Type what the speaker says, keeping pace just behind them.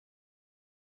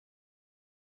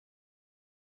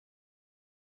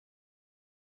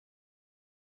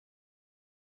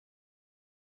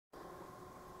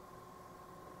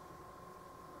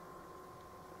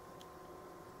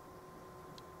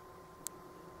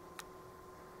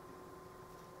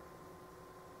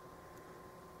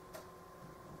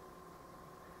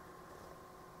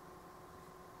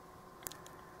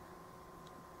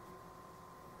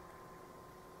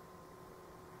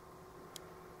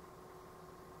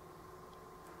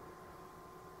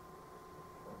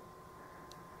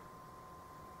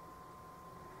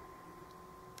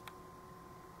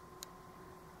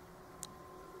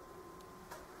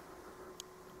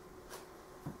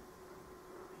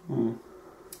Hmm.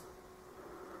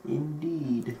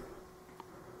 Indeed.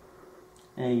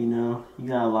 Hey, you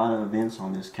got a lot of events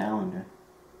on this calendar.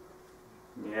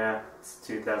 Yeah, it's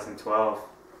 2012.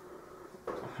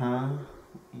 Huh?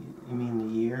 You mean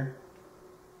the year?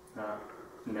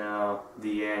 No,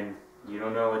 the end. You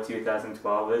don't know what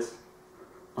 2012 is?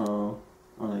 Oh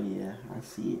yeah, I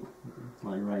see it.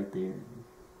 Like right there.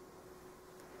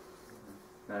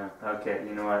 Okay,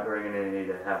 you know what? We're gonna need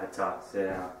to have a talk. Sit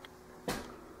down.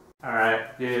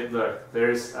 Alright, dude, look.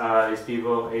 There's these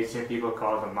people, ancient people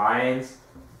called the Mayans.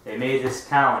 They made this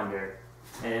calendar.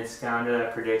 And it's a calendar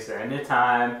that predicts the end of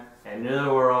time, end of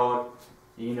the world.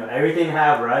 Everything you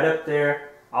have right up there.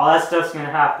 All that stuff's gonna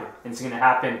happen. And it's gonna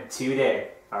happen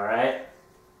today. Alright?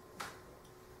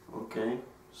 Okay,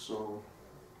 so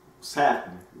what's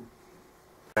happening?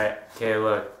 Alright, okay,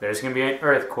 look. There's gonna be an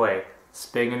earthquake. It's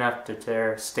big enough to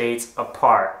tear states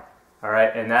apart.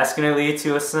 Alright, and that's gonna lead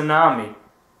to a tsunami.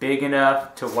 Big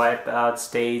enough to wipe out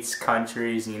states,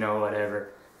 countries, whatever.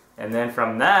 And then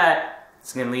from that,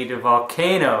 it's gonna lead to a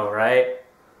volcano, right?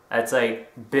 That's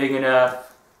like big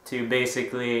enough to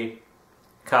basically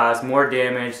cause more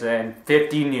damage than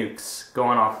 50 nukes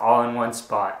going off all in one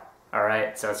spot.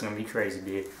 Alright, so it's gonna be crazy,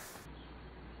 dude.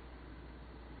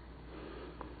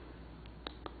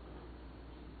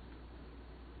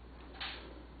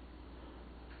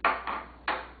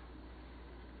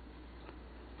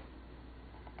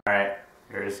 Alright,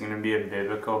 there's gonna be a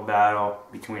biblical battle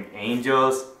between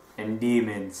angels and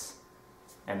demons.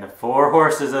 And the 4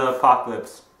 horses of the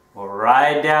apocalypse will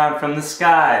ride down from the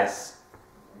skies.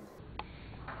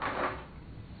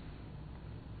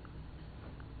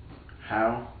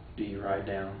 How do you ride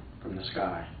down from the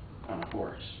sky on a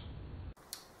horse?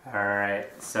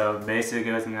 Alright, so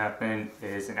basically what's going to happen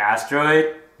is an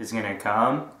asteroid is going to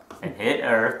come and hit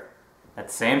Earth. At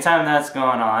the same time that's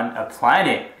going on, a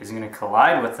planet is going to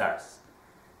collide with us.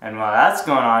 And while that's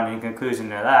going on, in conclusion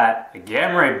to that, a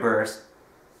gamma ray burst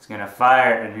is going to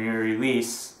fire and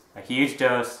release a huge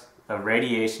dose of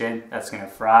radiation that's going to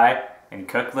fry and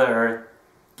cook the Earth,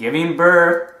 giving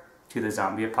birth to the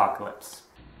zombie apocalypse.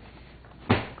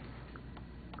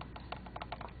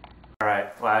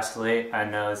 Alright, lastly, I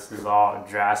know this is all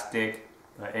drastic,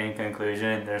 but in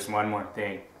conclusion, there's one more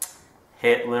thing.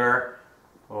 Hitler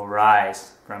will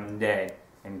rise from the dead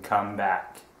and come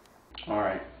back.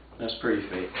 Alright, that's pretty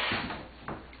fake.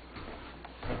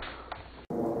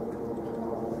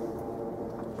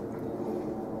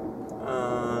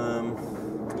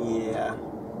 Yeah.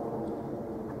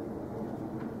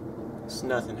 There's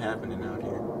nothing happening out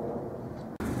here.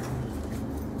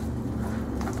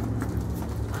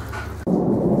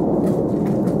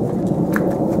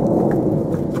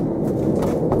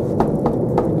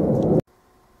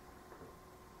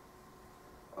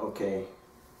 Okay,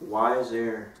 why is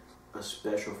there a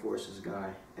special forces guy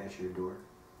at your door?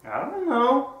 I don't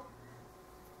know.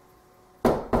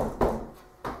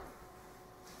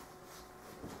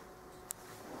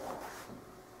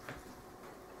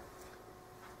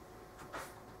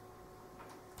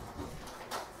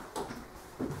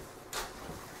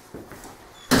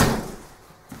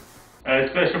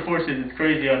 Special forces, it's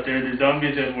crazy out there. There's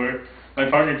zombies everywhere. My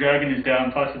partner Dragon is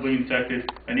down, possibly infected.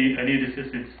 I need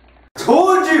assistance.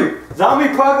 Told you!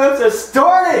 Zombie apocalypse has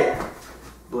started!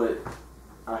 But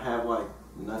I have like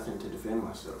nothing to defend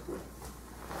myself with.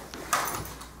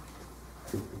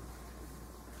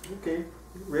 Okay,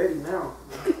 ready now.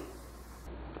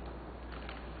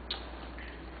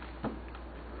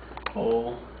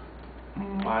 Oh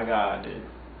my god, dude.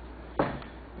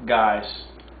 Guys,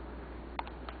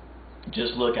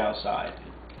 just look outside.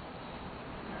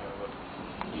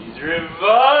 He's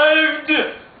revived!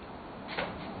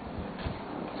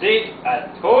 See, I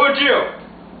told you!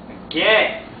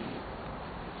 Again!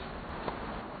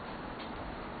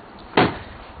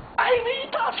 I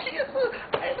made off here!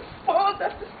 I'm spawned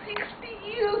after 60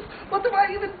 years! What am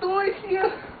I even doing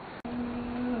here?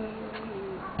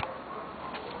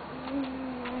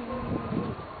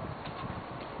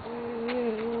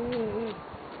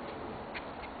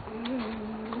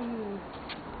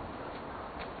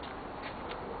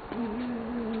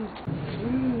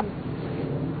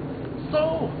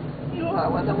 So, you are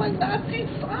one of my Nazi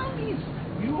zombies!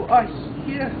 You are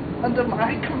here under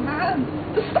my command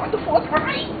to start the Fourth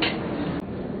Reich!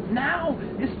 Now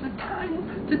is the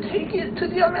time to take it to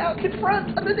the American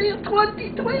front on the day of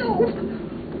 2012!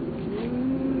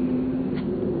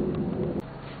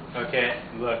 Okay,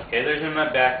 look, Hitler's in my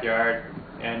backyard,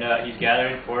 and he's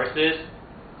gathering forces.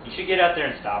 You should get out there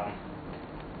and stop him.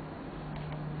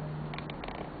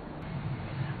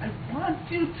 I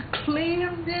want you to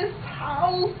claim this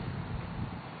house!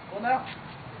 Go now.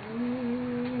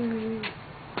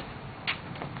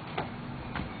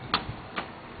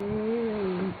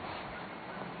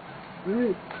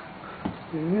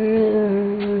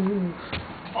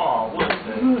 Oh, what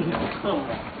the? Come on.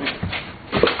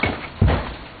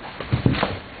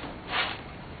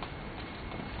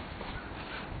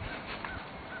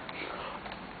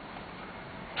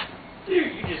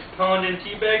 Dude, you just pwned and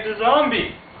teabagged a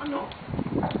zombie. I know.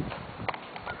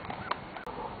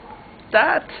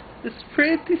 That is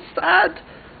pretty sad.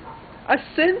 I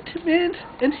sent him in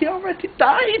and he already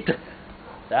died.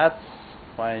 That's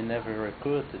why I never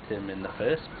recruited him in the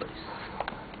first place.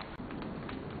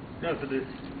 Enough of this.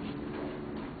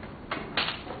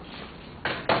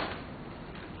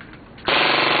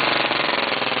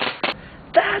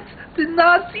 That did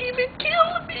not even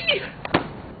kill me.